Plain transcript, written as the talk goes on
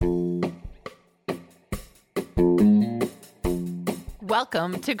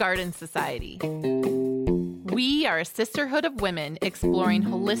Welcome to Garden Society. We are a sisterhood of women exploring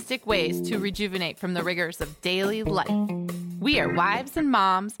holistic ways to rejuvenate from the rigors of daily life. We are wives and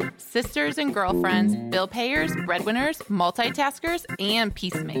moms, sisters and girlfriends, bill payers, breadwinners, multitaskers, and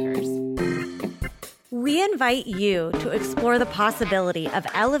peacemakers. We invite you to explore the possibility of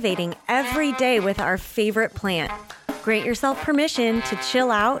elevating every day with our favorite plant. Grant yourself permission to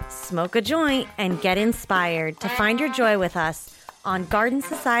chill out, smoke a joint, and get inspired to find your joy with us on Garden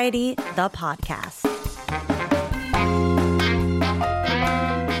Society, the podcast.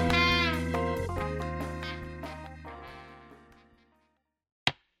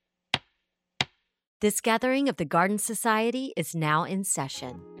 This gathering of the Garden Society is now in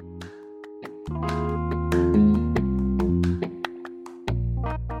session.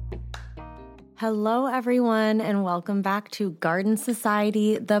 Hello, everyone, and welcome back to Garden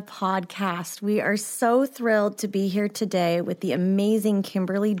Society, the podcast. We are so thrilled to be here today with the amazing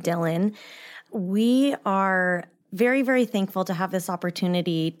Kimberly Dillon. We are very, very thankful to have this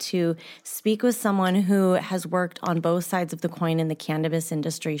opportunity to speak with someone who has worked on both sides of the coin in the cannabis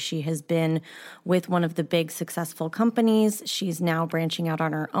industry. She has been with one of the big successful companies. She's now branching out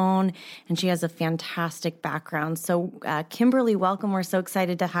on her own, and she has a fantastic background. So, Kimberly, welcome. We're so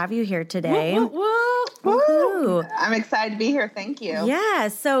excited to have you here today. Woo, woo, woo, woo. I'm excited to be here. Thank you. Yeah.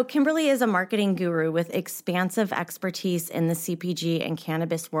 So Kimberly is a marketing guru with expansive expertise in the CPG and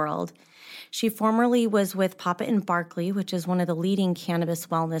cannabis world. She formerly was with Papa & Barkley, which is one of the leading cannabis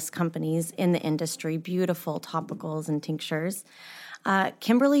wellness companies in the industry, beautiful topicals and tinctures.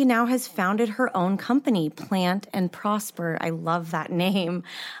 Kimberly now has founded her own company, Plant and Prosper. I love that name.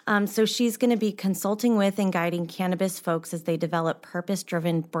 So she's going to be consulting with and guiding cannabis folks as they develop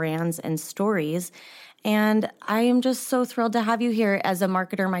purpose-driven brands and stories. And I am just so thrilled to have you here as a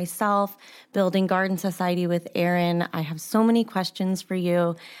marketer myself, building Garden Society with Aaron. I have so many questions for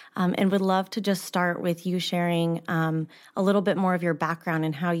you and would love to just start with you sharing a little bit more of your background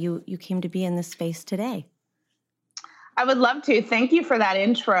and how you came to be in this space today. I would love to. Thank you for that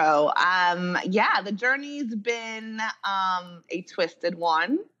intro. The journey's been a twisted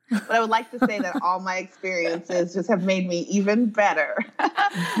one. But I would like to say that all my experiences just have made me even better.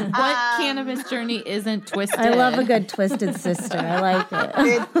 What cannabis journey isn't twisted? I love a good twisted sister. I like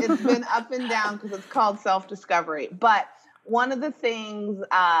it. It's been up and down because it's called self-discovery. But one of the things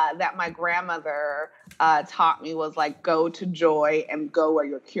that my grandmother taught me was like, go to joy and go where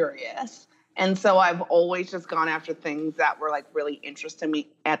you're curious. And so I've always just gone after things that were like really interesting me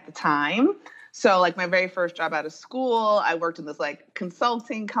at the time. So like my very first job out of school, I worked in this like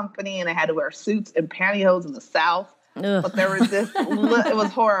consulting company and I had to wear suits and pantyhose in the South. Ugh. But there was this, it was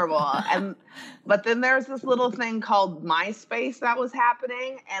horrible. But then there's this little thing called MySpace that was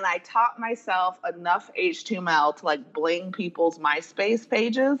happening. And I taught myself enough HTML to like bling people's MySpace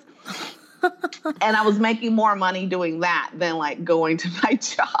pages. And I was making more money doing that than like going to my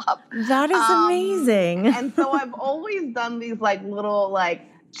job. That is amazing. And so I've always done these like little like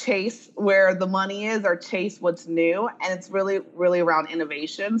chase where the money is or chase what's new. And it's really, really around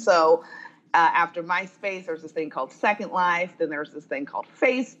innovation. So after MySpace, there's this thing called Second Life. Then there's this thing called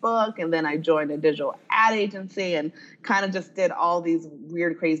Facebook. And then I joined a digital ad agency and kind of just did all these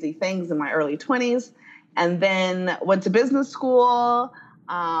weird, crazy things in my early 20s. And then went to business school.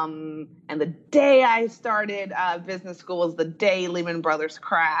 And the day I started business school was the day Lehman Brothers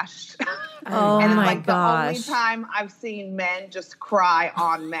crashed. Oh and it's my like gosh. the only time I've seen men just cry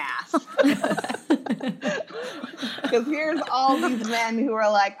en masse. Because here's all these men who are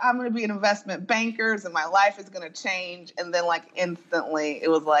like, I'm going to be an investment bankers and my life is going to change. And then like instantly it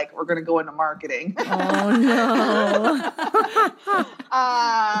was like, we're going to go into marketing. Oh no.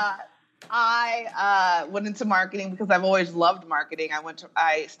 I went into marketing because I've always loved marketing.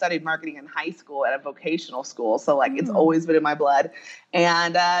 I studied marketing in high school at a vocational school. So like it's always been in my blood,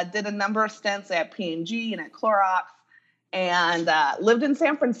 and did a number of stints at P&G and at Clorox, and lived in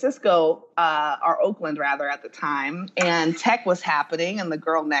San Francisco, or Oakland rather at the time. And tech was happening. And the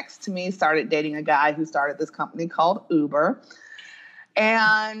girl next to me started dating a guy who started this company called Uber.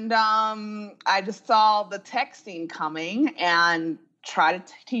 And I just saw the tech scene coming and try to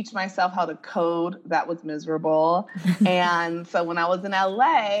teach myself how to code. That was miserable. And so when I was in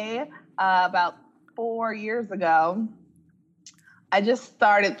LA about 4 years ago, I just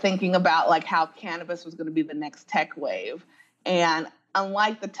started thinking about like how cannabis was going to be the next tech wave. And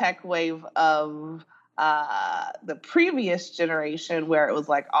unlike the tech wave of the previous generation where it was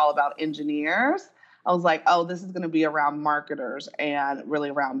like all about engineers, I was like, oh, this is going to be around marketers and really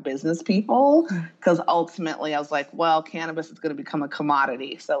around business people. Because ultimately I was like, well, cannabis is going to become a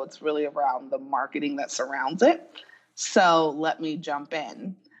commodity. So it's really around the marketing that surrounds it. So let me jump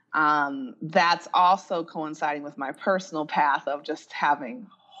in. That's also coinciding with my personal path of just having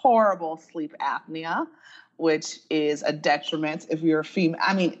horrible sleep apnea, which is a detriment if you're a female,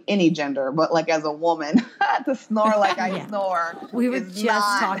 I mean, any gender, but like as a woman, to snore like I snore. We were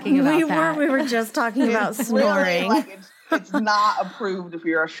just talking about that. We were just talking about snoring. Really, it's not approved if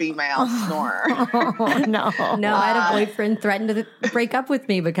you're a female snorer. Oh, no. No, I had a boyfriend threaten to break up with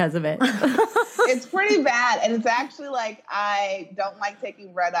me because of it. It's pretty bad. And it's actually like, I don't like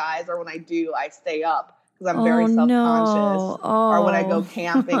taking red eyes, or when I do, I stay up because I'm very self-conscious. Or when I go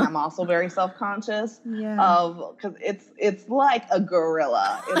camping, I'm also very self-conscious because it's like a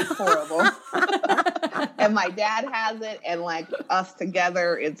gorilla. It's horrible. And my dad has it, and like us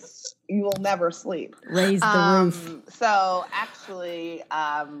together, you will never sleep. Raise the roof. So actually,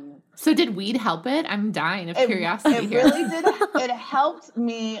 so did weed help it? I'm dying of curiosity. It really did. It helped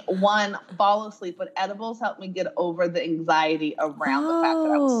me, one, fall asleep, but edibles helped me get over the anxiety around the fact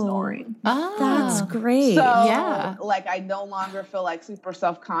that I was snoring. Oh, that's great. So, yeah. like, I no longer feel like super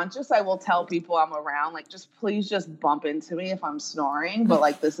self-conscious. I will tell people I'm around, like, please just bump into me if I'm snoring. But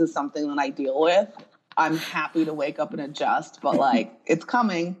like, this is something that I deal with. I'm happy to wake up and adjust, but like, it's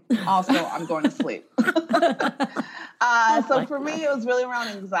coming. Also, I'm going to sleep. So for me, it was really around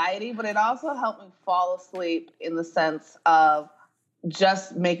anxiety, but it also helped me fall asleep in the sense of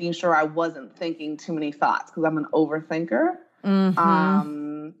just making sure I wasn't thinking too many thoughts, because I'm an overthinker.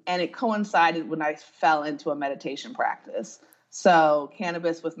 And it coincided when I fell into a meditation practice. So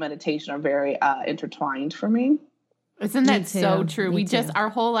cannabis with meditation are very intertwined for me. Isn't that so true? Our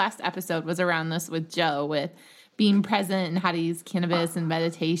whole last episode was around this with Joe, with being present and how to use cannabis and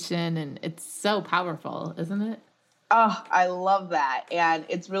meditation. And it's so powerful, isn't it? Oh, I love that. And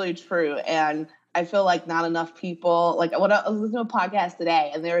it's really true. And I feel like not enough people, like when I was listening to a podcast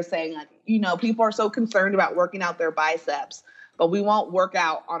today, and they were saying, like, people are so concerned about working out their biceps, but we won't work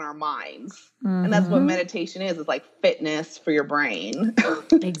out on our minds. And that's what meditation is. It's like fitness for your brain.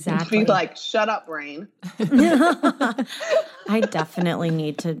 Exactly. Be like, shut up, brain. I definitely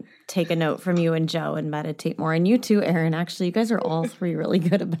need to take a note from you and Joe and meditate more. And you too, Erin. Actually, you guys are all three really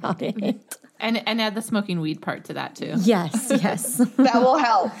good about it. And add the smoking weed part to that too. Yes. That will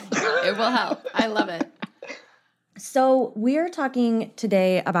help. It will help. I love it. So we're talking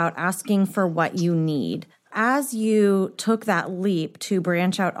today about asking for what you need. As you took that leap to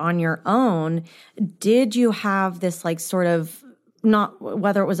branch out on your own, did you have this like sort of, not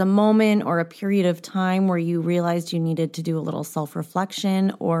whether it was a moment or a period of time where you realized you needed to do a little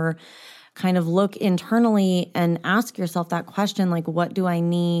self-reflection or kind of look internally and ask yourself that question, like, what do I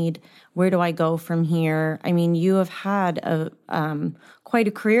need? Where do I go from here? I mean, you have had quite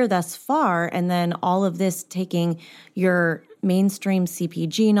a career thus far, and then all of this taking your mainstream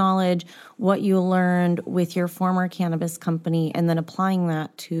CPG knowledge, what you learned with your former cannabis company, and then applying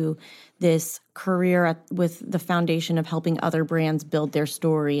that to this career with the foundation of helping other brands build their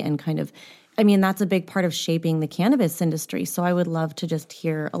story and kind of, I mean, that's a big part of shaping the cannabis industry. So I would love to just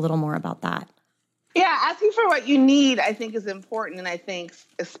hear a little more about that. Yeah, asking for what you need, I think, is important. And I think,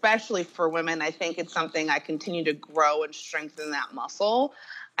 especially for women, I think it's something I continue to grow and strengthen that muscle.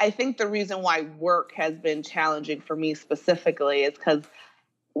 I think the reason why work has been challenging for me specifically is because,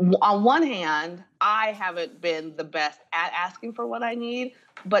 on one hand, I haven't been the best at asking for what I need.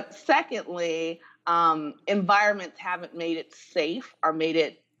 But secondly, environments haven't made it safe or made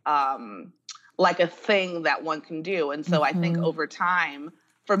it like a thing that one can do. And so I think over time,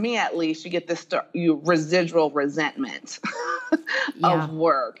 for me at least, you get this residual resentment of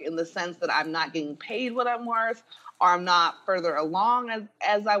work, in the sense that I'm not getting paid what I'm worth, or I'm not further along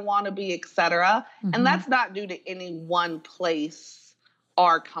as I want to be, et cetera. And that's not due to any one place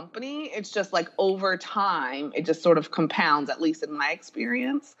or company. It's just like over time, it just sort of compounds, at least in my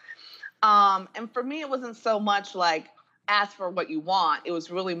experience. And for me, it wasn't so much like ask for what you want. It was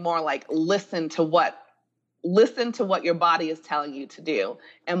really more like listen to what your body is telling you to do.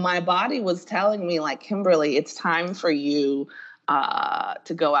 And my body was telling me, like, Kimberly, it's time for you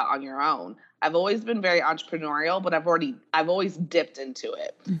to go out on your own. I've always been very entrepreneurial, but I've always dipped into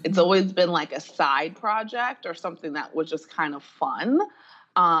it. It's always been like a side project or something that was just kind of fun.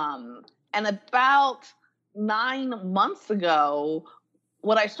 And about 9 months ago,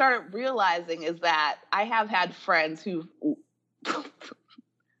 what I started realizing is that I have had friends who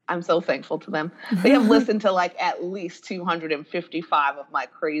I'm so thankful to them. They have listened to like at least 255 of my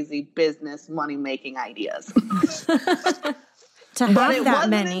crazy business money-making ideas. To have that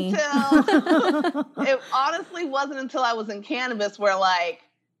many. It honestly wasn't until I was in cannabis where like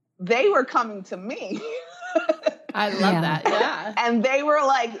they were coming to me. I love that. Yeah. And they were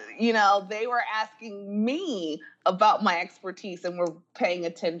like, you know, they were asking me about my expertise and were paying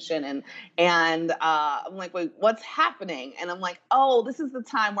attention. And I'm like, wait, what's happening? And I'm like, oh, this is the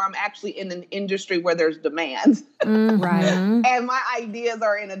time where I'm actually in an industry where there's demand. Right. And my ideas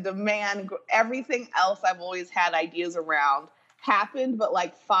are in a demand. Everything else I've always had ideas around happened, but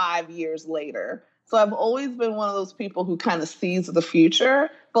like 5 years later. So I've always been one of those people who kind of sees the future,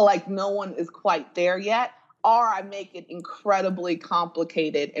 but like no one is quite there yet. Or I make it incredibly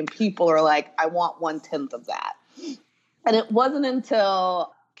complicated and people are like, I want 1/10 of that. And it wasn't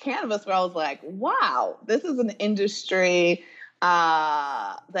until cannabis where I was like, wow, this is an industry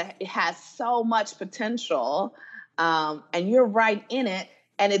that has so much potential. And you're right in it.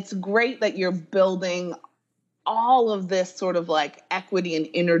 And it's great that you're building all of this sort of like equity and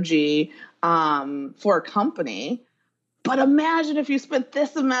energy for a company. But imagine if you spent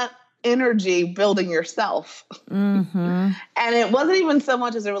this amount energy building yourself. And it wasn't even so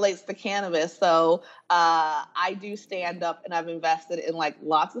much as it relates to cannabis. So I do stand up and I've invested in like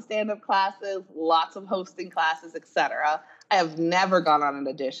lots of stand-up classes, lots of hosting classes, etc. I have never gone on an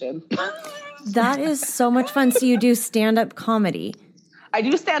audition. That is so much fun. So you do stand-up comedy. I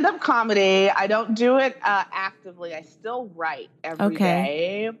do stand-up comedy. I don't do it actively. I still write every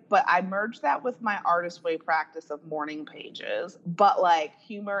day, but I merged that with my Artist Way practice of morning pages. But like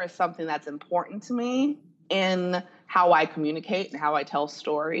humor is something that's important to me in how I communicate and how I tell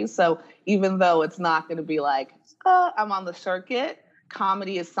stories. So even though it's not going to be like, I'm on the circuit,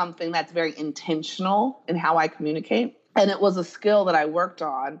 comedy is something that's very intentional in how I communicate. And it was a skill that I worked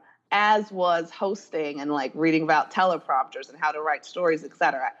on, as was hosting and like reading about teleprompters and how to write stories,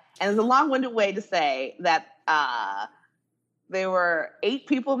 etc. And it's a long-winded way to say that there were 8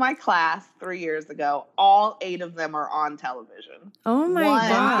 people in my class 3 years ago. All 8 of them are on television. Oh my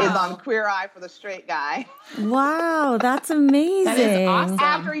God. One is on Queer Eye for the Straight Guy. Wow, that's amazing. That is awesome.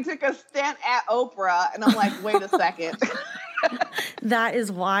 After he took a stint at Oprah, and I'm like, wait a second. That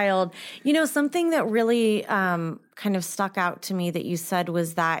is wild. You know, something that really kind of stuck out to me that you said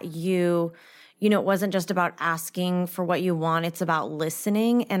was that you know, it wasn't just about asking for what you want, it's about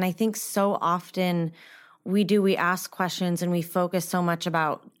listening. And I think so often we ask questions and we focus so much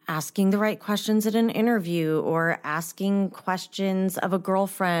about asking the right questions at an interview or asking questions of a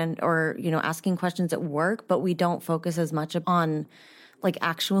girlfriend or, you know, asking questions at work, but we don't focus as much on like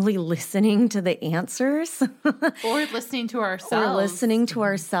actually listening to the answers or listening to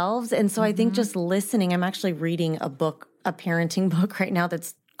ourselves. And so I think just listening, I'm actually reading a parenting book right now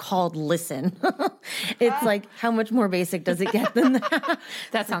that's called Listen. It's like, how much more basic does it get than that?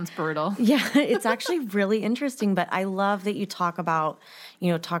 That sounds brutal. Yeah, it's actually really interesting, but I love that you talked about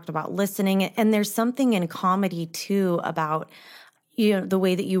listening. And there's something in comedy too about, you know, the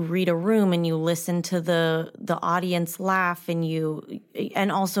way that you read a room and you listen to the audience laugh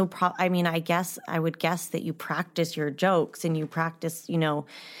and also I would guess that you practice your jokes and you practice, you know,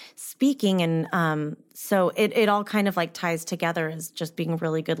 speaking. And so it all kind of like ties together as just being a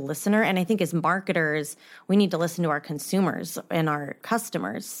really good listener. And I think as marketers, we need to listen to our consumers and our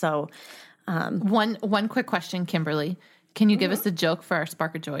customers. So one quick question, Kimberly. Can you give us a joke for our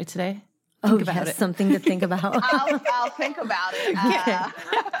Spark of Joy today? Think about it. Something to think about. I'll think about it.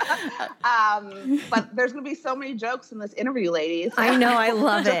 But there's going to be so many jokes in this interview, ladies. I know. I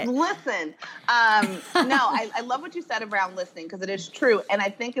love it. Just listen. I love what you said around listening because it is true. And I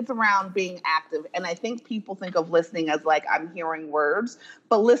think it's around being active. And I think people think of listening as like I'm hearing words,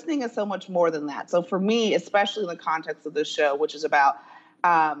 but listening is so much more than that. So for me, especially in the context of this show, which is about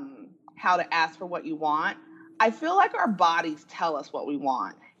how to ask for what you want, I feel like our bodies tell us what we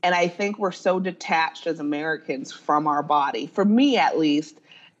want. And I think we're so detached as Americans from our body. For me, at least,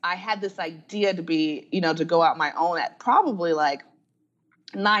 I had this idea to go out my own at probably like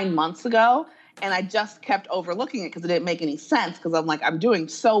 9 months ago. And I just kept overlooking it because it didn't make any sense because I'm like, I'm doing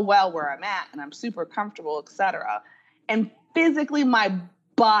so well where I'm at and I'm super comfortable, et cetera. And physically, my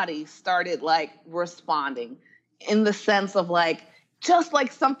body started like responding in the sense of like, just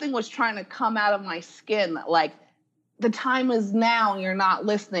like something was trying to come out of my skin, like, the time is now, you're not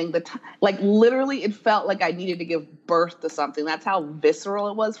listening. Like literally it felt like I needed to give birth to something. That's how visceral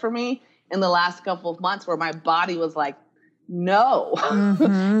it was for me in the last couple of months where my body was like, no.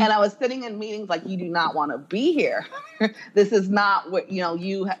 And I was sitting in meetings like, you do not want to be here. This is not what,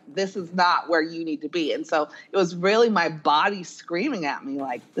 this is not where you need to be. And so it was really my body screaming at me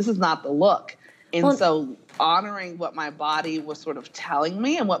like, this is not the look. And so honoring what my body was sort of telling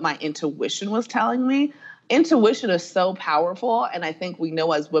me and what my intuition was telling me. Intuition is so powerful, and I think we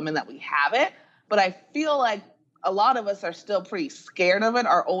know as women that we have it, but I feel like a lot of us are still pretty scared of it,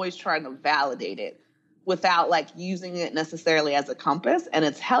 are always trying to validate it. without like using it necessarily as a compass. And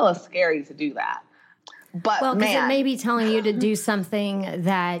it's hella scary to do that. But well, because it may be telling you to do something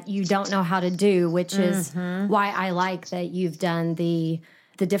that you don't know how to do, which is why I like that you've done the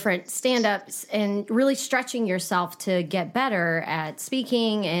different stand-ups and really stretching yourself to get better at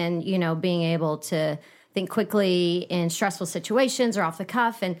speaking and, you know, being able to think quickly in stressful situations or off the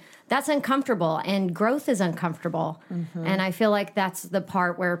cuff. And that's uncomfortable, and growth is uncomfortable. And I feel like that's the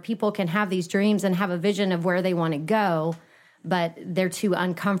part where people can have these dreams and have a vision of where they want to go, but they're too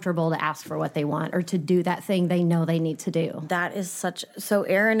uncomfortable to ask for what they want or to do that thing they know they need to do. That is so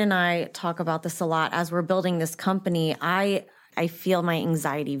Erin and I talk about this a lot. As we're building this company, I feel my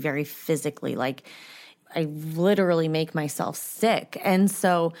anxiety very physically. Like I literally make myself sick. And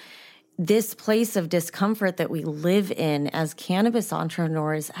so this place of discomfort that we live in as cannabis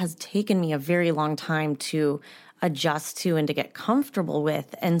entrepreneurs has taken me a very long time to adjust to and to get comfortable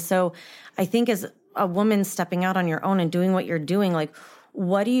with. And so I think as a woman stepping out on your own and doing what you're doing, like,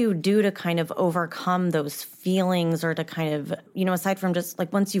 what do you do to kind of overcome those feelings, or to kind of, you know, aside from just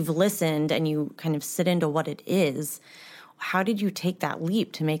like once you've listened and you kind of sit into what it is, how did you take that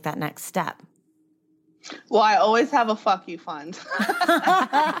leap to make that next step? Well, I always have a fuck you fund.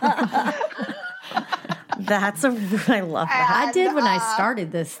 I love that. I did when I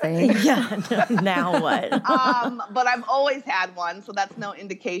started this thing. Yeah. Now what? But I've always had one, so that's no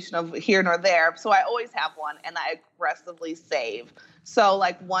indication of here nor there. So I always have one, and I aggressively save. So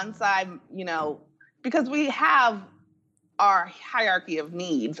like once I'm, you know, because we have our hierarchy of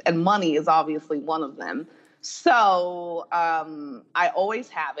needs, and money is obviously one of them. So I always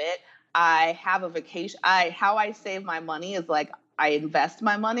have it. I have a vacation. How I save my money is like I invest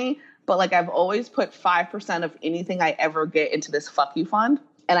my money. But like I've always put 5% of anything I ever get into this fuck you fund.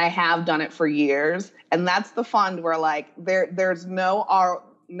 And I have done it for years. And that's the fund where like there's no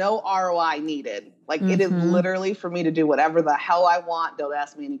ROI needed. Like it is literally for me to do whatever the hell I want. Don't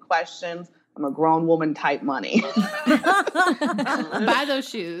ask me any questions. I'm a grown woman type money. Buy those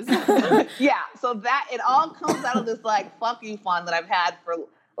shoes. Yeah. So that it all comes out of this like fuck you fund that I've had for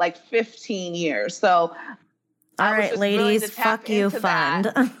like 15 years. So all right, ladies, fuck you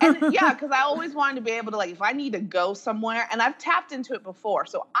fund. And yeah, because I always wanted to be able to, like, if I need to go somewhere, and I've tapped into it before.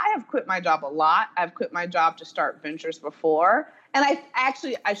 So I have quit my job a lot. I've quit my job to start ventures before. And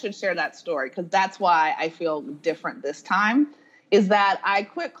I should share that story because that's why I feel different this time, is that I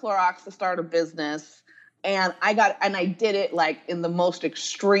quit Clorox to start a business. And I did it like in the most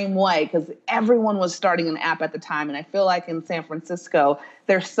extreme way because everyone was starting an app at the time. And I feel like in San Francisco,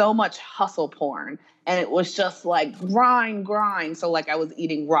 there's so much hustle porn. And it was just like grind. So like I was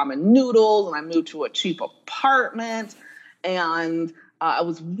eating ramen noodles, and I moved to a cheap apartment, and I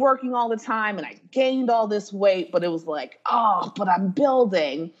was working all the time, and I gained all this weight, but it was like, oh, but I'm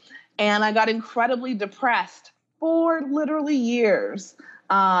building. And I got incredibly depressed for literally years.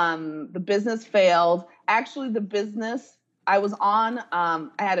 The business failed. Actually, the business I was on, I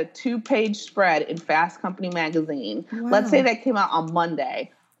had a 2-page spread in Fast Company magazine. Wow. Let's say that came out on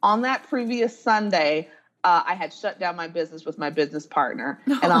Monday. On that previous Sunday, I had shut down my business with my business partner.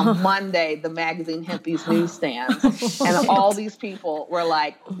 And on Monday, the magazine hit these newsstands. And all these people were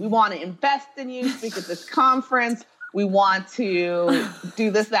like, we want to invest in you, speak at this conference. We want to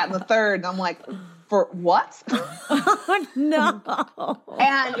do this, that, and the third. And I'm like, for what? Oh, no.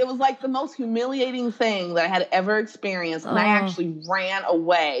 And it was like the most humiliating thing that I had ever experienced. And I actually ran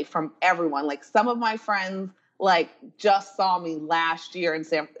away from everyone. Like some of my friends like just saw me last year in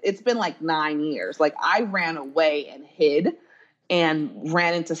it's been like 9 years. Like I ran away and hid and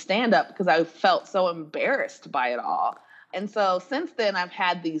ran into stand-up because I felt so embarrassed by it all. And so since then I've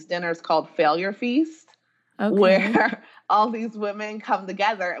had these dinners called Failure Feast, where all these women come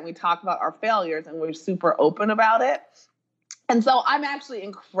together and we talk about our failures and we're super open about it. And so I'm actually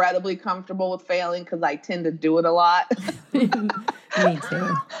incredibly comfortable with failing because I tend to do it a lot. Me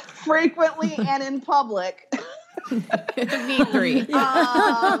too. Frequently and in public. Me three.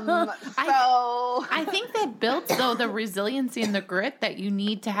 I think that builds, though, the resiliency and the grit that you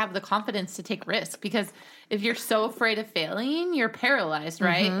need to have the confidence to take risks. Because if you're so afraid of failing, you're paralyzed,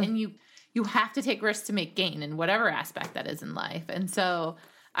 right? And you have to take risks to make gain in whatever aspect that is in life. And so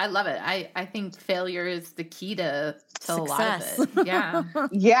I love it. I think failure is the key to a lot of it. Yeah.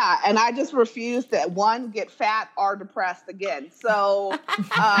 Yeah. And I just refuse to, one, get fat or depressed again. So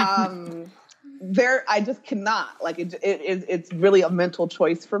I just cannot. Like it's really a mental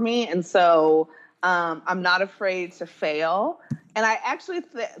choice for me. And so I'm not afraid to fail. And I actually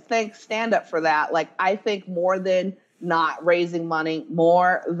thank stand-up for that. Like I think more than not raising money,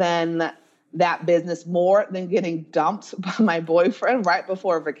 more than that business more than getting dumped by my boyfriend right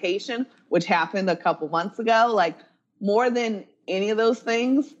before vacation, which happened a couple months ago. Like, more than any of those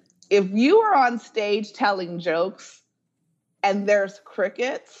things, if you are on stage telling jokes and there's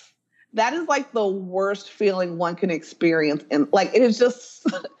crickets, that is like the worst feeling one can experience. And like, it is just,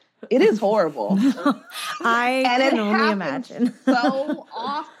 it is horrible. I can only imagine. So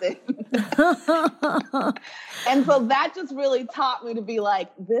often. And so that just really taught me to be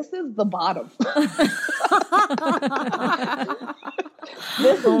like, this is the bottom.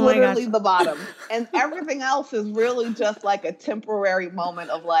 This is literally the bottom. And everything else is really just like a temporary moment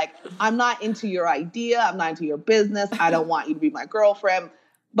of like, I'm not into your idea. I'm not into your business. I don't want you to be my girlfriend.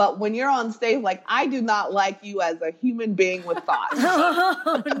 But when you're on stage, like, I do not like you as a human being with thoughts.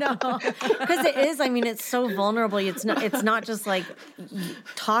 Oh, no. Because it is, I mean, it's so vulnerable. It's not just like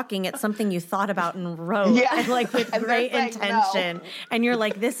talking. It's something you thought about and wrote and like with great intention. No. And you're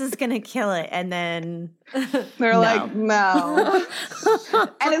like, this is going to kill it. And then they're like, no.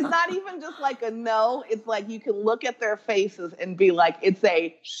 And it's not even just like a no. It's like you can look at their faces and be like, it's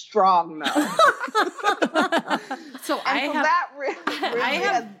a strong no. I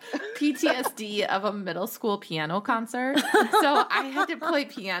have PTSD of a middle school piano concert. So I had to play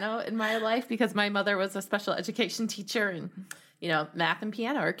piano in my life because my mother was a special education teacher, and you know, math and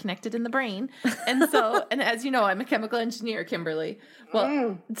piano are connected in the brain. And so, and as you know, I'm a chemical engineer, Kimberly.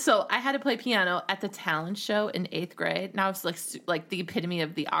 Well, so I had to play piano at the talent show in 8th grade. And I was like the epitome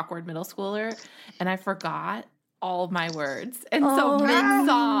of the awkward middle schooler. And I forgot all of my words. And so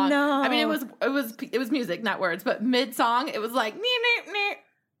mid-song, I mean, it was music, not words, but mid-song, it was like,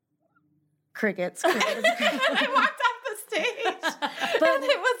 crickets. And I walked off the stage. And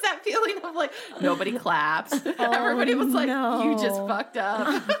it was that feeling of like, nobody claps. Everybody was like, you just fucked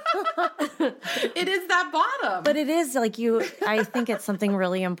up. It is that bottom. But it is like I think it's something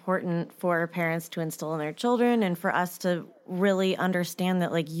really important for parents to instill in their children and for us to really understand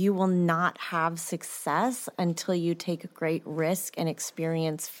that like you will not have success until you take a great risk and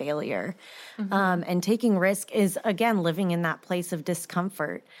experience failure. Mm-hmm. And taking risk is, again, living in that place of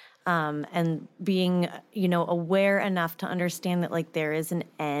discomfort. And being, aware enough to understand that like there is an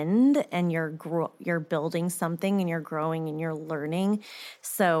end and you're building something and you're growing and you're learning.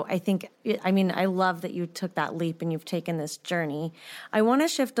 So I love that you took that leap and you've taken this journey. I want to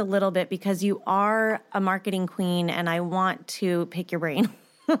shift a little bit because you are a marketing queen and I want to pick your brain.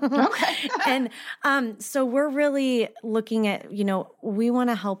 Okay. And so we're really looking at, we want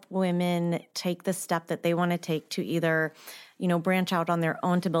to help women take the step that they want to take to either branch out on their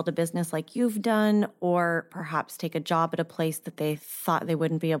own to build a business like you've done, or perhaps take a job at a place that they thought they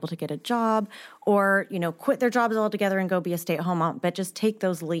wouldn't be able to get a job, or, quit their jobs altogether and go be a stay-at-home mom, but just take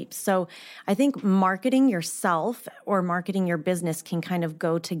those leaps. So I think marketing yourself or marketing your business can kind of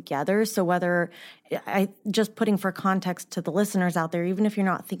go together. So just putting for context to the listeners out there, even if you're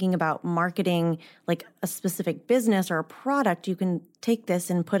not thinking about marketing like a specific business or a product, you can take this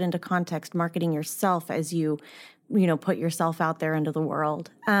and put into context marketing yourself as you put yourself out there into the world.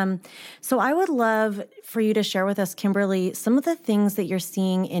 So I would love for you to share with us, Kimberly, some of the things that you're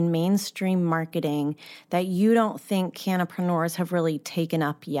seeing in mainstream marketing that you don't think cannapreneurs have really taken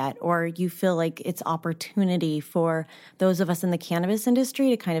up yet, or you feel like it's opportunity for those of us in the cannabis industry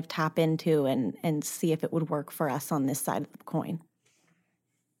to kind of tap into and see if it would work for us on this side of the coin.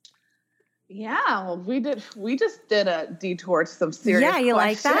 Yeah, well, we just did a detour to some serious questions. You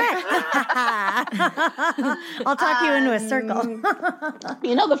like that? I'll talk you into a circle.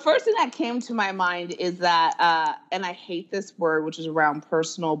 The first thing that came to my mind is that, and I hate this word, which is around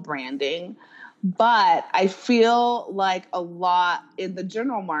personal branding, but I feel like a lot in the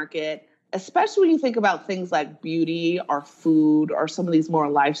general market, especially when you think about things like beauty or food or some of these more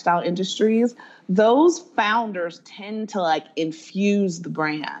lifestyle industries, those founders tend to like infuse the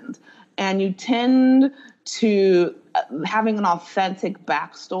brand. And you tend to having an authentic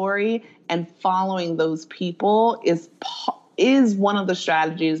backstory and following those people is one of the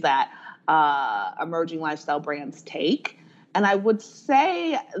strategies that emerging lifestyle brands take. And I would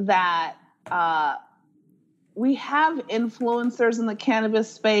say that we have influencers in the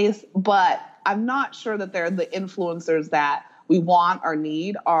cannabis space, but I'm not sure that they're the influencers that we want or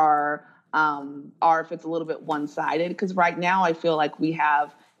need, or if it's a little bit one-sided. Because right now I feel like we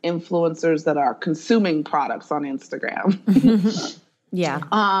have influencers that are consuming products on Instagram. Yeah.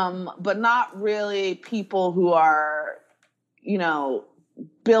 But not really people who are,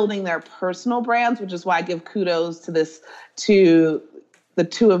 building their personal brands, which is why I give kudos to the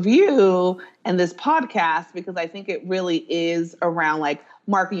two of you and this podcast, because I think it really is around like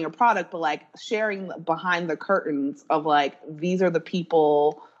marketing your product, but like sharing behind the curtains of like, these are the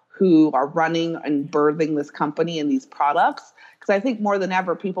people who are running and birthing this company and these products. Because I think more than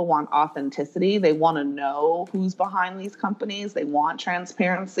ever, people want authenticity. They want to know who's behind these companies. They want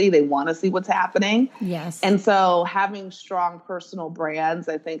transparency. They want to see what's happening. Yes. And so having strong personal brands,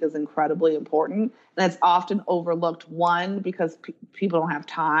 I think, is incredibly important. And it's often overlooked, one, because people don't have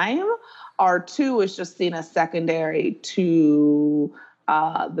time, or two, is just seen as secondary to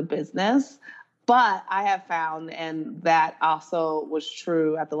the business. But I have found, and that also was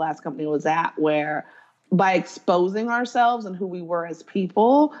true at the last company I was at, where by exposing ourselves and who we were as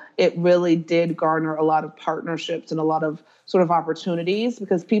people, it really did garner a lot of partnerships and a lot of sort of opportunities,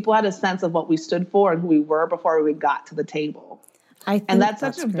 because people had a sense of what we stood for and who we were before we got to the table. And that's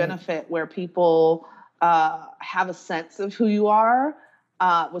such a benefit, where people have a sense of who you are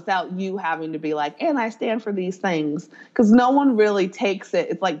without you having to be like, and I stand for these things. Because no one really takes it.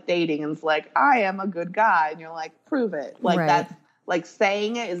 It's like dating, and it's like, I am a good guy. And you're like, prove it. Like, that's like,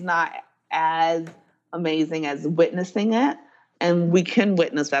 saying it is not as amazing as witnessing it. And we can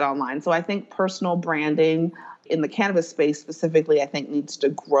witness that online. So I think personal branding in the cannabis space specifically, I think, needs to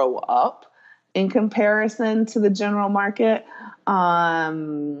grow up in comparison to the general market.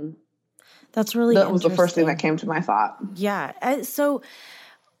 That's really That was the first thing that came to my thought. Yeah. So,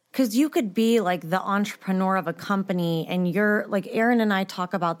 because you could be like the entrepreneur of a company, and you're like, Erin and I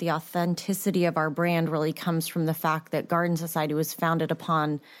talk about the authenticity of our brand really comes from the fact that Garden Society was founded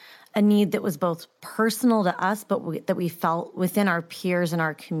upon a need that was both personal to us, but that we felt within our peers and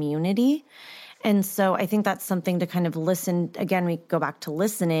our community. And so I think that's something to kind of listen. Again, we go back to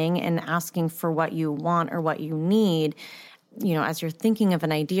listening and asking for what you want or what you need. You know, as you're thinking of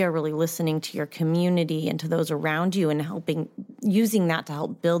an idea, really listening to your community and to those around you, and using that to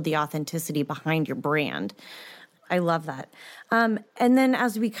help build the authenticity behind your brand. I love that. And then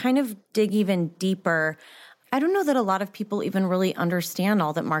as we kind of dig even deeper, I don't know that a lot of people even really understand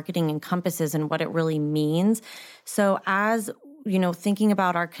all that marketing encompasses and what it really means. So as, you know, thinking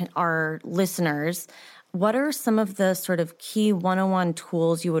about our listeners, what are some of the sort of key 101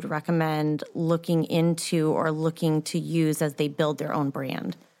 tools you would recommend looking into or looking to use as they build their own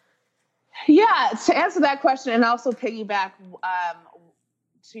brand? Yeah, to answer that question, and also piggyback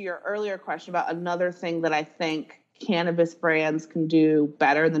to your earlier question about another thing that I think cannabis brands can do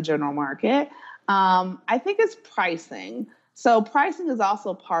better in the general market, I think it's pricing. So pricing is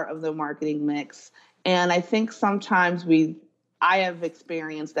also part of the marketing mix. And I think sometimes I have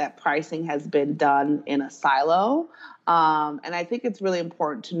experienced that pricing has been done in a silo. And I think it's really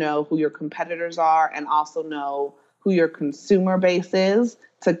important to know who your competitors are, and also know who your consumer base is,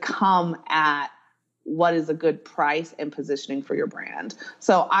 to come at what is a good price and positioning for your brand.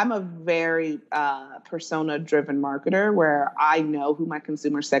 So I'm a very persona-driven marketer, where I know who my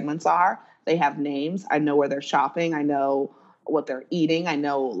consumer segments are. They have names. I know where they're shopping. I know what they're eating. I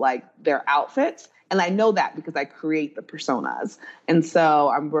know like their outfits. And I know that because I create the personas. And so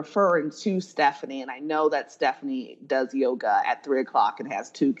I'm referring to Stephanie, and I know that Stephanie does yoga at 3:00 and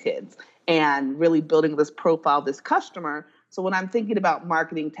has 2 kids, and really building this profile, this customer. So when I'm thinking about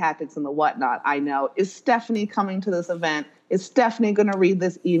marketing tactics and the whatnot, I know, is Stephanie coming to this event? Is Stephanie going to read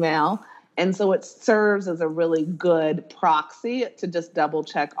this email? And so it serves as a really good proxy to just double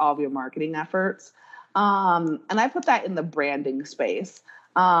check all of your marketing efforts. And I put that in the branding space.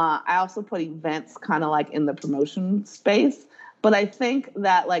 I also put events kind of like in the promotion space. But I think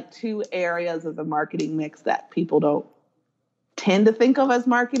that like 2 areas of the marketing mix that people don't tend to think of as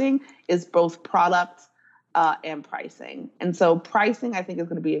marketing is both product and pricing. And so pricing, I think, is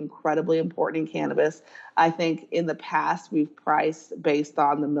going to be incredibly important in cannabis. I think in the past, we've priced based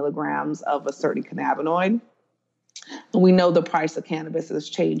on the milligrams of a certain cannabinoid. And we know the price of cannabis is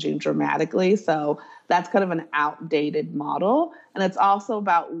changing dramatically. So that's kind of an outdated model. And it's also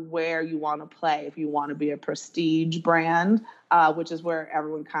about where you want to play. If you want to be a prestige brand, which is where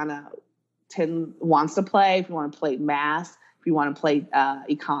everyone kind of wants to play. If you want to play mass, if you want to play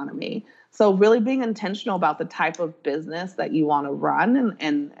economy. So really being intentional about the type of business that you want to run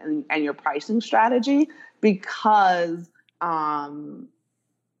and your pricing strategy, because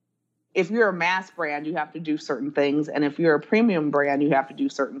if you're a mass brand, you have to do certain things. And if you're a premium brand, you have to do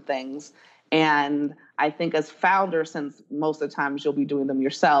certain things. And I think as founders, since most of the times you'll be doing them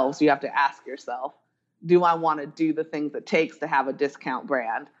yourselves, you have to ask yourself, do I want to do the things it takes to have a discount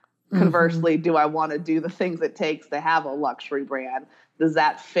brand? Conversely, do I want to do the things it takes to have a luxury brand? Does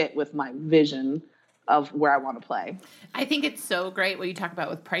that fit with my vision of where I want to play? I think it's so great what you talk about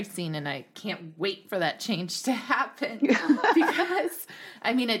with pricing, and I can't wait for that change to happen because,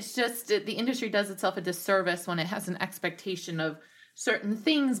 I mean, it's just the industry does itself a disservice when it has an expectation of certain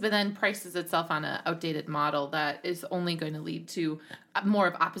things, but then prices itself on an outdated model that is only going to lead to more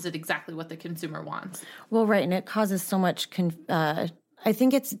of opposite exactly what the consumer wants. Well, right. And it causes so much, I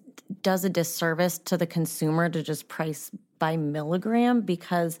think it does a disservice to the consumer to just price by milligram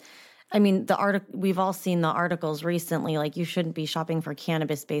because, I mean, we've all seen the articles recently, like you shouldn't be shopping for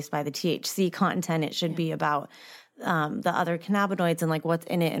cannabis based by the THC content. It should be about the other cannabinoids and like what's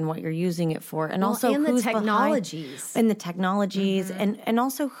in it and what you're using it for. And also and who's the technologies. and the technologies and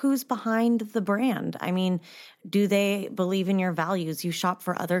also who's behind the brand. I mean, do they believe in your values? You shop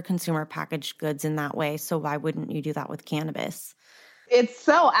for other consumer packaged goods in that way. So why wouldn't you do that with cannabis? It's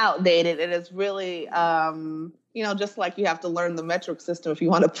so outdated. It is really, just like you have to learn the metric system if you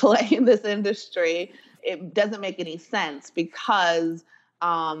want to play in this industry. It doesn't make any sense because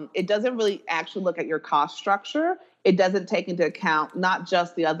it doesn't really actually look at your cost structure. It doesn't take into account not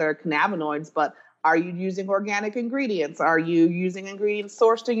just the other cannabinoids, but are you using organic ingredients? Are you using ingredients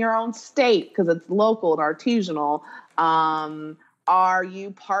sourced in your own state because it's local and artisanal? Are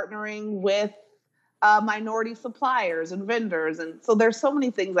you partnering with minority suppliers and vendors? And so there's so many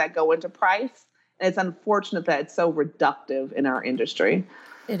things that go into price. And it's unfortunate that it's so reductive in our industry.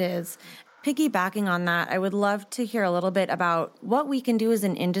 It is. Piggybacking on that, I would love to hear a little bit about what we can do as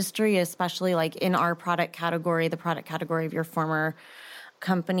an industry, especially like in our product category, the product category of your former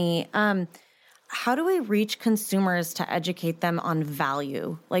company. How do we reach consumers to educate them on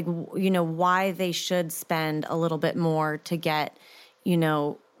value? Like, why they should spend a little bit more to get,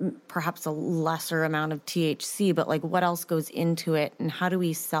 perhaps a lesser amount of THC, but like what else goes into it and how do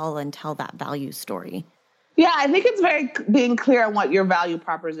we sell and tell that value story? Yeah, I think it's being clear on what your value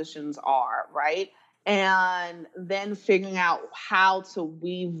propositions are, right? And then figuring out how to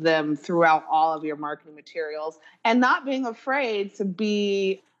weave them throughout all of your marketing materials and not being afraid to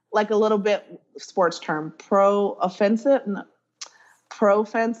be like a little bit, sports term, pro-offensive,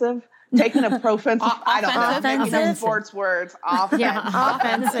 taking a pro-offensive, I don't know, making up sports words, offensive. Yeah,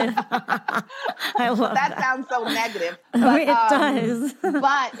 offensive. I love that. That sounds so negative. But, it does.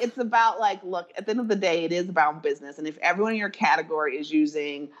 But it's about look, at the end of the day, it is about business. And if everyone in your category is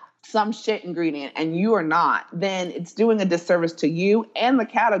using some shit ingredient and you are not, then it's doing a disservice to you and the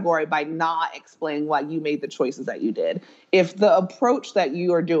category by not explaining why you made the choices that you did. If the approach that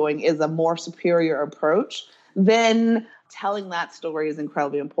you are doing is a more superior approach, then telling that story is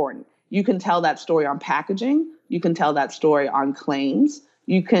incredibly important. You can tell that story on packaging. You can tell that story on claims.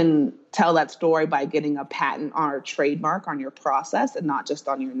 You can tell that story by getting a patent or a trademark on your process and not just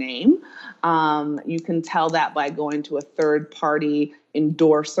on your name. You can tell that by going to a third-party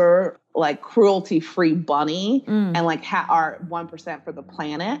endorser like Cruelty-Free Bunny and like our 1% for the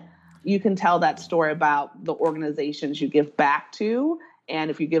planet. You can tell that story about the organizations you give back to. And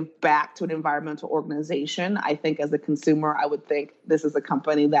if you give back to an environmental organization, I think as a consumer, I would think this is a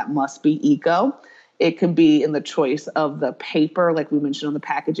company that must be eco. It could be in the choice of the paper, like we mentioned on the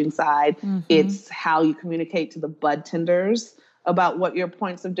packaging side. Mm-hmm. It's how you communicate to the bud tenders about what your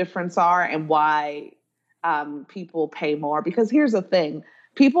points of difference are and why people pay more. Because here's the thing.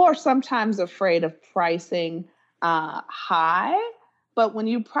 People are sometimes afraid of pricing high. But when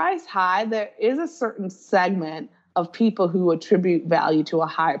you price high, there is a certain segment of people who attribute value to a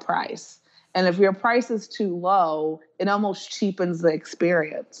high price. And if your price is too low, it almost cheapens the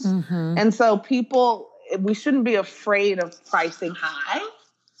experience. Mm-hmm. And so we shouldn't be afraid of pricing high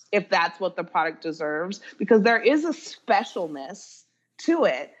if that's what the product deserves, because there is a specialness to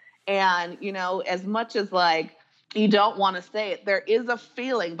it. And, as much as you don't want to say it, there is a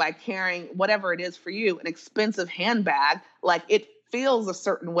feeling by carrying whatever it is for you, an expensive handbag, it feels a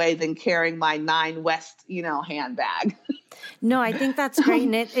certain way than carrying my Nine West, handbag. No, I think that's great.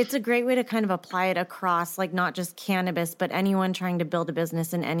 And it's a great way to kind of apply it across, not just cannabis, but anyone trying to build a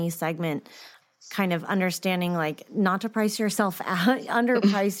business in any segment, kind of understanding, not to price yourself out,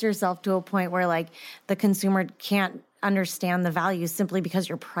 underprice yourself to a point where the consumer can't understand the value simply because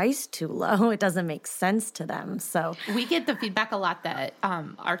you're priced too low. It doesn't make sense to them. So we get the feedback a lot that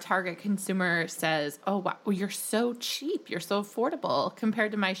our target consumer says, oh, wow, you're so cheap. You're so affordable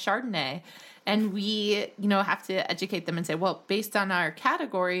compared to my Chardonnay. And we, have to educate them and say, well, based on our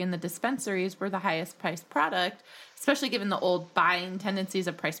category in the dispensaries, we're the highest priced product, especially given the old buying tendencies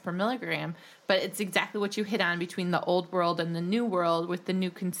of price per milligram. But it's exactly what you hit on between the old world and the new world with the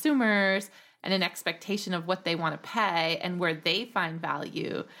new consumers and an expectation of what they want to pay and where they find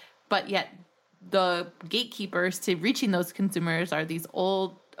value. But yet the gatekeepers to reaching those consumers are these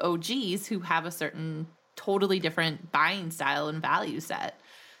old OGs who have a certain totally different buying style and value set.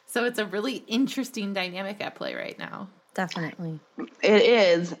 So it's a really interesting dynamic at play right now. Definitely. It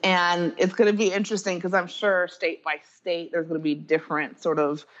is. And it's going to be interesting because I'm sure state by state, there's going to be different sort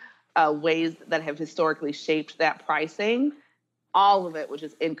of ways that have historically shaped that pricing. All of it, which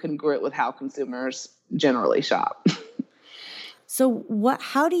is incongruent with how consumers generally shop. So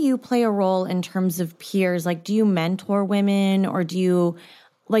how do you play a role in terms of peers? Like, do you mentor women, or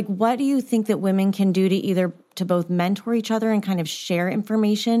what do you think that women can do to both mentor each other and kind of share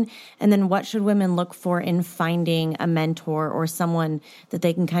information? And then what should women look for in finding a mentor or someone that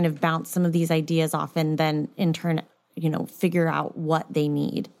they can kind of bounce some of these ideas off and then in turn, figure out what they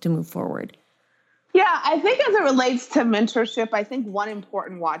need to move forward? Yeah, I think as it relates to mentorship, I think one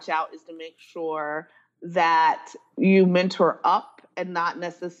important watch out is to make sure that you mentor up and not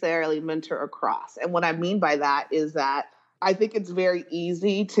necessarily mentor across. And what I mean by that is that I think it's very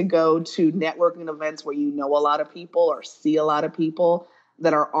easy to go to networking events where you know a lot of people or see a lot of people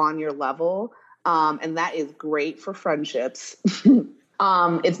that are on your level. And that is great for friendships.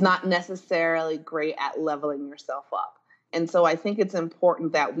 It's not necessarily great at leveling yourself up. And so I think it's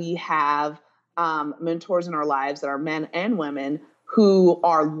important that we have mentors in our lives that are men and women who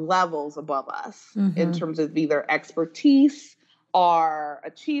are levels above us in terms of either expertise or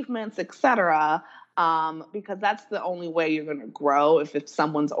achievements, et cetera, because that's the only way you're going to grow if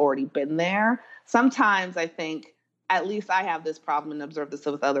someone's already been there. Sometimes I think, at least I have this problem and observe this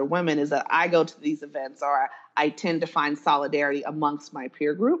with other women, is that I go to these events or I tend to find solidarity amongst my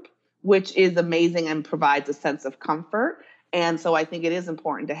peer group, which is amazing and provides a sense of comfort. And so I think it is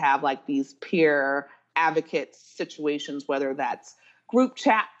important to have like these peer advocate situations, whether that's group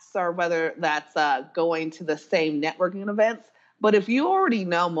chats or whether that's going to the same networking events. But if you already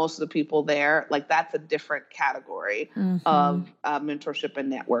know most of the people there, like that's a different category of mentorship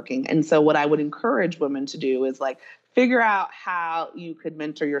and networking. And so what I would encourage women to do is like figure out how you could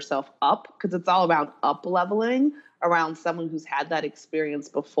mentor yourself up, because it's all about up leveling around someone who's had that experience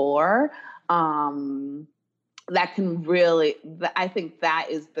before. That can really, I think that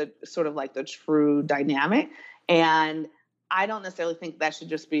is the sort of like the true dynamic. And I don't necessarily think that should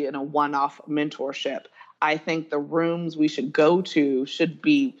just be in a one-off mentorship. I think the rooms we should go to should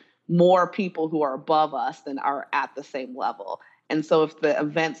be more people who are above us than are at the same level. And so if the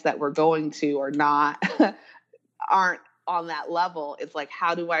events that we're going to aren't on that level, it's like,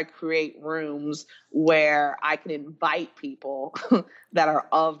 how do I create rooms where I can invite people that are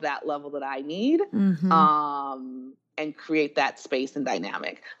of that level that I need, and create that space and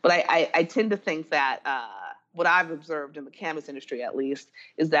dynamic. But I tend to think that what I've observed in the cannabis industry, at least,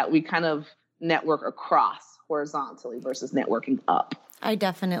 is that we kind of network across horizontally versus networking up. I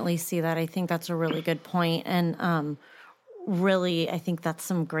definitely see that. I think that's a really good point. And really, I think that's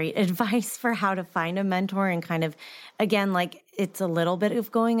some great advice for how to find a mentor and kind of, again, like it's a little bit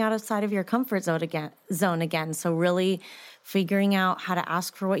of going outside of your comfort zone again. So really figuring out how to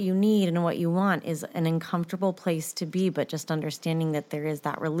ask for what you need and what you want is an uncomfortable place to be, but just understanding that there is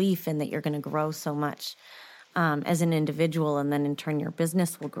that relief and that you're going to grow so much as an individual, and then in turn your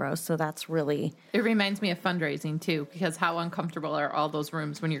business will grow. So that's really... It reminds me of fundraising too, because how uncomfortable are all those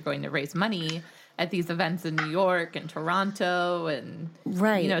rooms when you're going to raise money at these events in New York and Toronto, and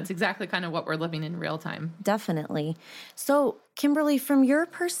right. It's exactly kind of what we're living in real time. Definitely. So Kimberly, from your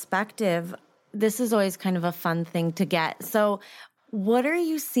perspective, this is always kind of a fun thing to get. So what are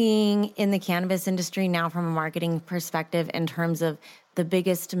you seeing in the cannabis industry now from a marketing perspective in terms of the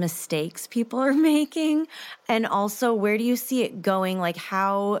biggest mistakes people are making? And also, where do you see it going? Like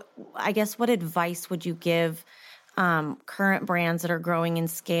what advice would you give current brands that are growing and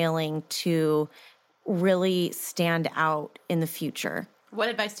scaling to really stand out in the future? What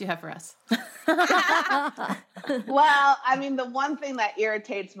advice do you have for us? Well, I mean, the one thing that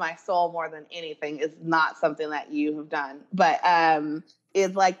irritates my soul more than anything is not something that you have done, but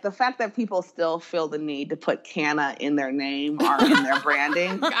is like the fact that people still feel the need to put Canna in their name or in their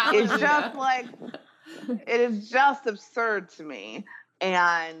branding. It's just like, it is just absurd to me.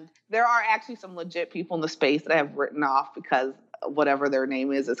 And there are actually some legit people in the space that I have written off because whatever their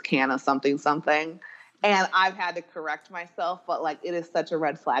name is Canna something something. And I've had to correct myself, but like it is such a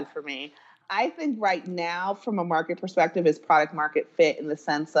red flag for me. I think right now, from a market perspective, is product market fit in the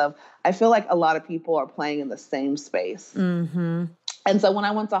sense of I feel like a lot of people are playing in the same space. Mm-hmm. And so when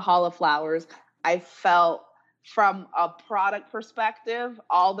I went to Hall of Flowers, I felt from a product perspective,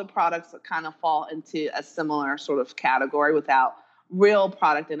 all the products kind of fall into a similar sort of category without real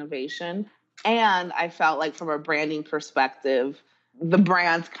product innovation. And I felt like from a branding perspective, the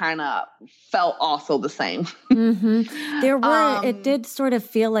brands kind of felt also the same. Mm-hmm. There were, it did sort of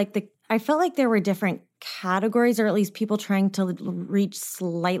feel like I felt like there were different categories, or at least people trying to reach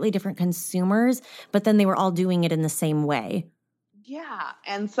slightly different consumers, but then they were all doing it in the same way. Yeah.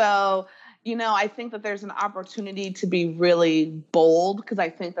 And so, I think that there's an opportunity to be really bold because I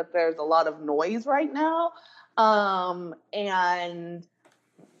think that there's a lot of noise right now. And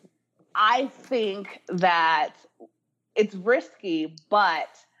I think that it's risky, but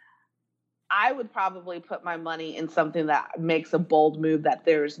I would probably put my money in something that makes a bold move that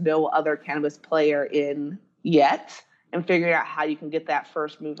there's no other cannabis player in yet, and figuring out how you can get that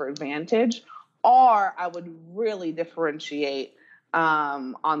first mover advantage. Or I would really differentiate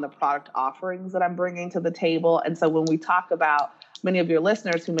on the product offerings that I'm bringing to the table. And so when we talk about many of your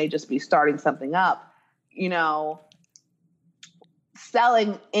listeners who may just be starting something up,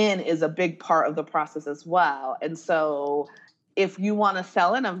 selling in is a big part of the process as well. And so if you want to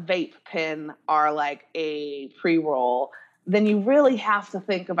sell in a vape pen or like a pre-roll, then you really have to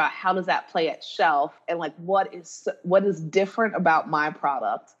think about how does that play at shelf and like what is different about my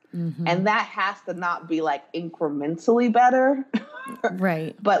product. Mm-hmm. And that has to not be like incrementally better,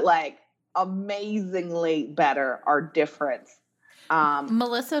 right? But like amazingly better or different.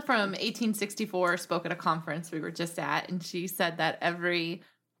 Melissa from 1864 spoke at a conference we were just at, and she said that every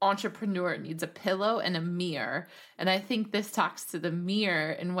entrepreneur needs a pillow and a mirror. And I think this talks to the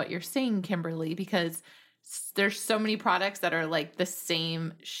mirror and what you're saying, Kimberly, because there's so many products that are like the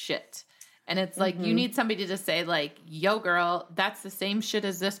same shit. And it's like, you need somebody to say like, yo girl, that's the same shit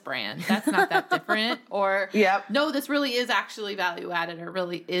as this brand. That's not that different. Or no, this really is actually value added or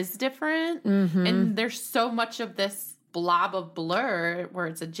really is different. Mm-hmm. And there's so much of this blob of blur where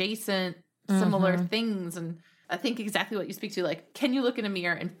it's adjacent, similar things. And I think exactly what you speak to, like, can you look in a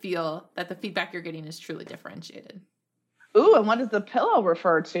mirror and feel that the feedback you're getting is truly differentiated? Ooh, and what does the pillow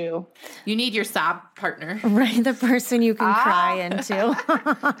refer to? You need your sob partner. Right, the person you can cry into.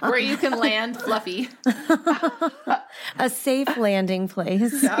 Where you can land fluffy. A safe landing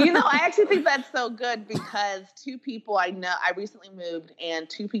place. I actually think that's so good because two people I know, I recently moved, and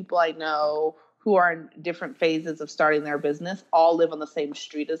two people I know who are in different phases of starting their business all live on the same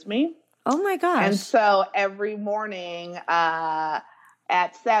street as me. Oh my gosh. And so every morning at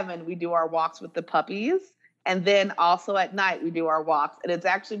 7, we do our walks with the puppies. And then also at night, we do our walks. And it's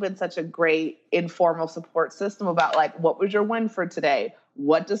actually been such a great informal support system about like, what was your win for today?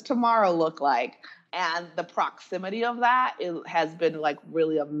 What does tomorrow look like? And the proximity of that has been like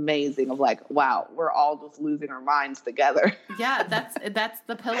really amazing of like, wow, we're all just losing our minds together. Yeah, that's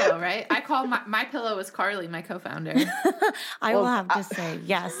the pillow, right? I call my pillow is Carly, my co-founder. I will have to say,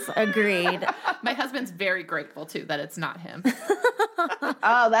 yes, agreed. My husband's very grateful too that it's not him.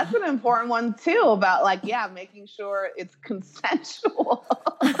 Oh, that's an important one too about like, making sure it's consensual.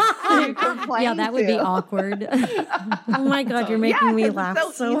 Yeah, that would be awkward. Oh my God, you're making me laugh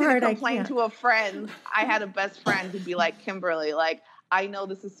so hard. To complain to a friend. I had a best friend who'd be like, Kimberly, like, I know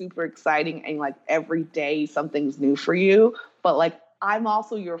this is super exciting and like every day something's new for you, but like, I'm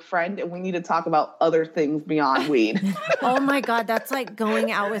also your friend and we need to talk about other things beyond weed. Oh my God. That's like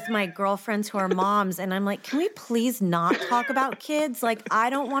going out with my girlfriends who are moms. And I'm like, can we please not talk about kids? Like, I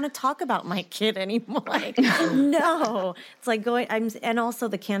don't want to talk about my kid anymore. Like, no, it's like and also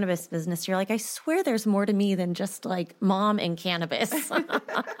the cannabis business. You're like, I swear there's more to me than just like mom and cannabis.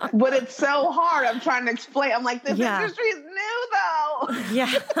 But it's so hard. I'm trying to explain. I'm like, this industry is new though.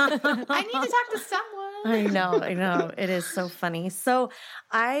 Yeah. I need to talk to someone. I know. It is so funny. So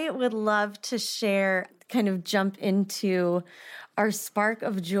I would love to jump into our spark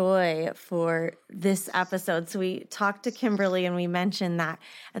of joy for this episode. So we talked to Kimberly and we mentioned that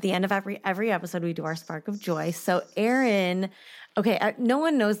at the end of every episode, we do our spark of joy. So Erin, no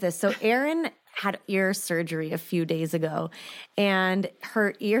one knows this. So Erin had ear surgery a few days ago and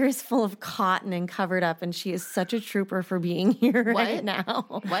her ear is full of cotton and covered up. And she is such a trooper for being here right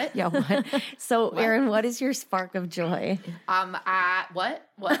now. What? Yeah. What? So Erin, what is your spark of joy?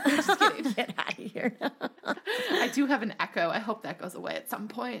 What? Just kidding. Get out of here. I do have an echo. I hope that goes away at some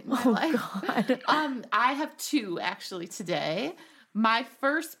point in my life. God. I have two actually today. My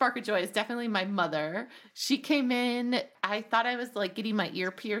first spark of joy is definitely my mother. She came in. I thought I was like getting my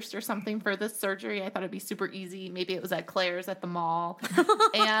ear pierced or something for this surgery. I thought it'd be super easy. Maybe it was at Claire's at the mall.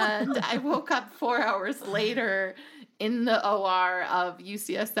 And I woke up 4 hours later in the OR of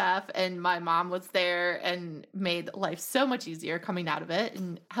UCSF, and my mom was there and made life so much easier coming out of it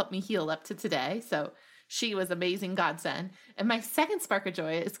and helped me heal up to today. So She was amazing godsend. And my second spark of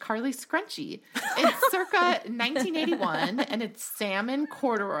joy is Carly Scrunchie. It's circa 1981, and it's salmon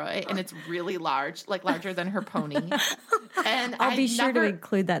corduroy, and it's really large, like larger than her pony. And I'll be sure to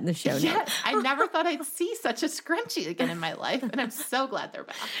include that in the show notes. Yes, I never thought I'd see such a scrunchie again in my life, and I'm so glad they're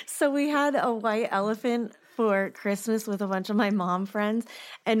back. So we had a white elephant for Christmas with a bunch of my mom friends,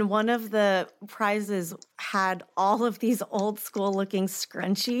 and one of the prizes had all of these old school looking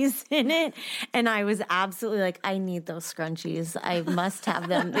scrunchies in it, and I was absolutely like, I need those scrunchies. I must have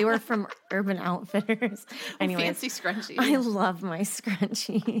them. They were from Urban Outfitters. Anyways, fancy scrunchies. I love my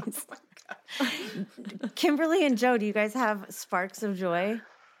scrunchies. Kimberly and Joe, do you guys have sparks of joy?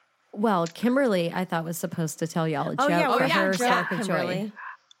 Well, Kimberly, I thought was supposed to tell y'all a joke for her spark of joy.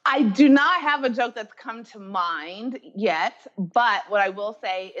 I do not have a joke that's come to mind yet, but what I will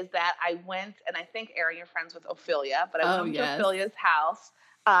say is that I went, and I think, Erin, you're friends with Ophelia, but I went to Ophelia's house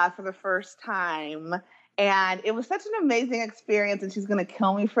for the first time, and it was such an amazing experience, and she's going to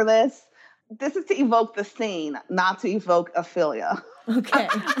kill me for this. This is to evoke the scene, not to evoke Ophelia. Okay.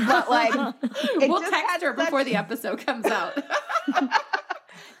 But like, we'll text her before the episode comes out.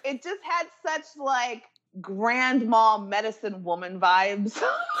 It just had such like grandma medicine woman vibes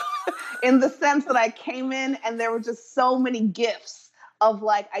in the sense that I came in and there were just so many gifts of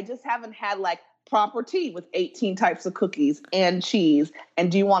like, I just haven't had like proper tea with 18 types of cookies and cheese.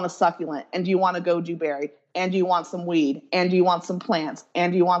 And do you want a succulent? And do you want a goji berry? And do you want some weed? And do you want some plants?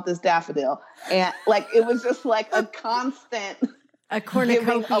 And do you want this daffodil? And like, it was just like a constant a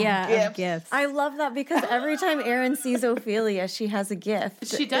cornucopia of gifts. I love that because every time Erin sees Ophelia, she has a gift.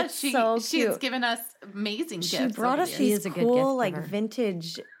 She does. She's given us amazing gifts. She brought us these cool, like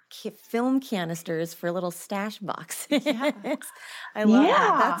vintage film canisters for little stash boxes. Yeah. I love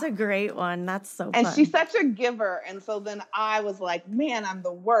that. That's a great one. That's so fun. And she's such a giver. And so then I was like, man, I'm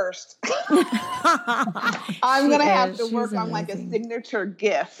the worst. I'm going to have to work on like a signature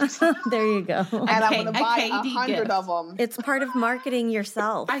gift. There you go. And I'm going to buy 100 of them. It's part of marketing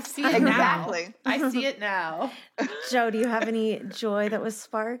yourself. I see it exactly. now. I see it now. Joe, do you have any joy that was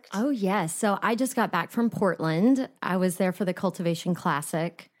sparked? Oh, yes. So I just got back from Portland. I was there for the Cultivation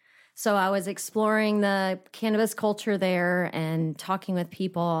Classic. So I was exploring the cannabis culture there and talking with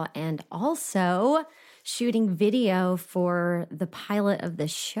people and also shooting video for the pilot of the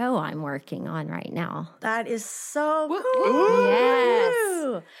show I'm working on right now. That is so cool.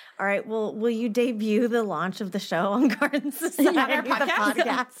 Yes. All right. Well, will you debut the launch of the show on Garden Society, the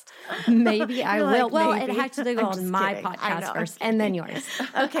podcast? Maybe I will. Like, well, maybe. It has to go on my podcast first and then yours.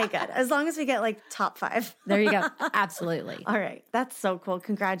 Okay, good. As long as we get like top 5. There you go. Absolutely. All right. That's so cool.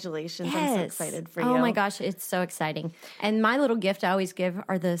 Congratulations. Yes. I'm so excited for you. Oh my gosh. It's so exciting. And my little gift I always give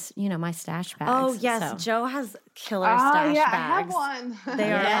are my stash bags. Oh, yes. So. Joe has killer stash bags. I have one.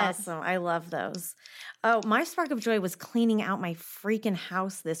 They are awesome. I love those. Oh, my spark of joy was cleaning out my freaking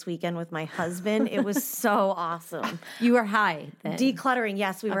house this weekend with my husband. It was so awesome. You were high then? Decluttering,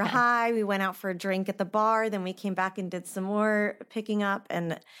 yes. We were high. We went out for a drink at the bar. Then we came back and did some more picking up.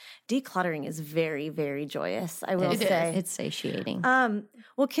 And decluttering is very, very joyous, I will say. It's satiating.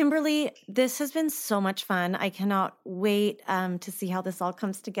 Well, Kimberly, this has been so much fun. I cannot wait to see how this all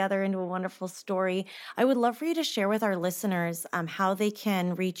comes together into a wonderful story. I would love for you to share with our listeners how they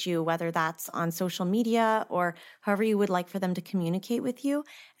can reach you, whether that's on social media or however you would like for them to communicate with you.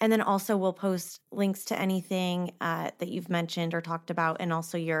 And then also we'll post links to anything that you've mentioned or talked about and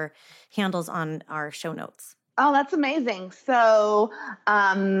also your handles on our show notes. Oh, that's amazing. So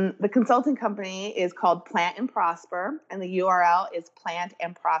the consulting company is called Plant and Prosper, and the URL is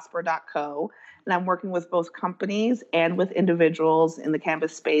plantandprosper.co. And I'm working with both companies and with individuals in the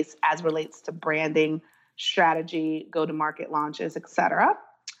cannabis space as relates to branding, strategy, go-to-market launches, etc.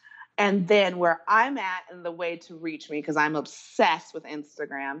 And then where I'm at and the way to reach me, because I'm obsessed with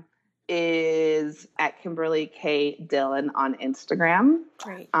Instagram, is at Kimberly K. Dillon on Instagram.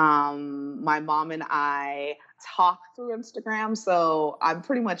 Great. My mom and I talk through Instagram, so I'm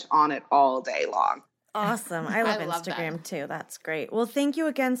pretty much on it all day long. Awesome. I love Instagram too. That's great. Well, thank you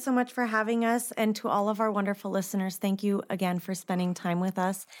again so much for having us. And to all of our wonderful listeners, thank you again for spending time with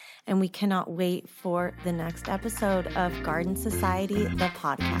us. And we cannot wait for the next episode of Garden Society, the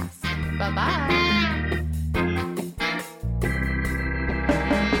podcast. Bye-bye.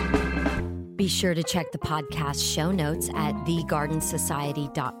 Be sure to check the podcast show notes at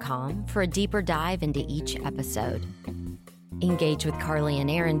thegardensociety.com for a deeper dive into each episode. Engage with Carly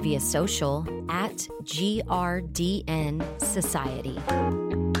and Erin via social at GRDN Society.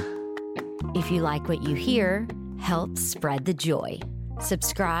 If you like what you hear, help spread the joy.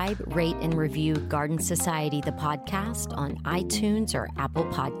 Subscribe, rate, and review Garden Society, the podcast on iTunes or Apple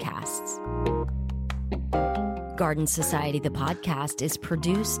Podcasts. Garden Society, the podcast, is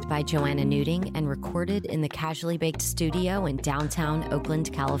produced by Joanna Newting and recorded in the Casually Baked studio in downtown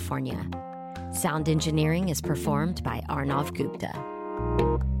Oakland, California. Sound engineering is performed by Arnav Gupta.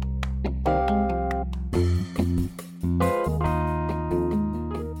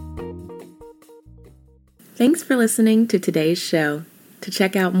 Thanks for listening to today's show. To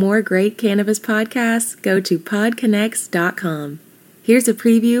check out more great cannabis podcasts, go to podconnects.com. Here's a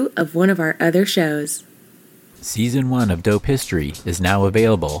preview of one of our other shows. Season 1 of Dope History is now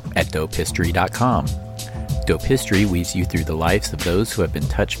available at dopehistory.com. Dope History weaves you through the lives of those who have been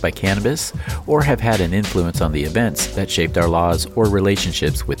touched by cannabis or have had an influence on the events that shaped our laws or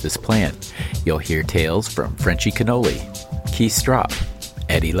relationships with this plant. You'll hear tales from Frenchie Cannoli, Keith Strop,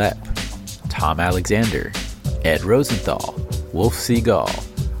 Eddie Lepp, Tom Alexander, Ed Rosenthal, Wolf Seagal,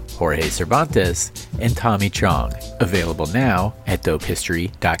 Jorge Cervantes, and Tommy Chong. Available now at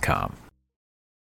dopehistory.com.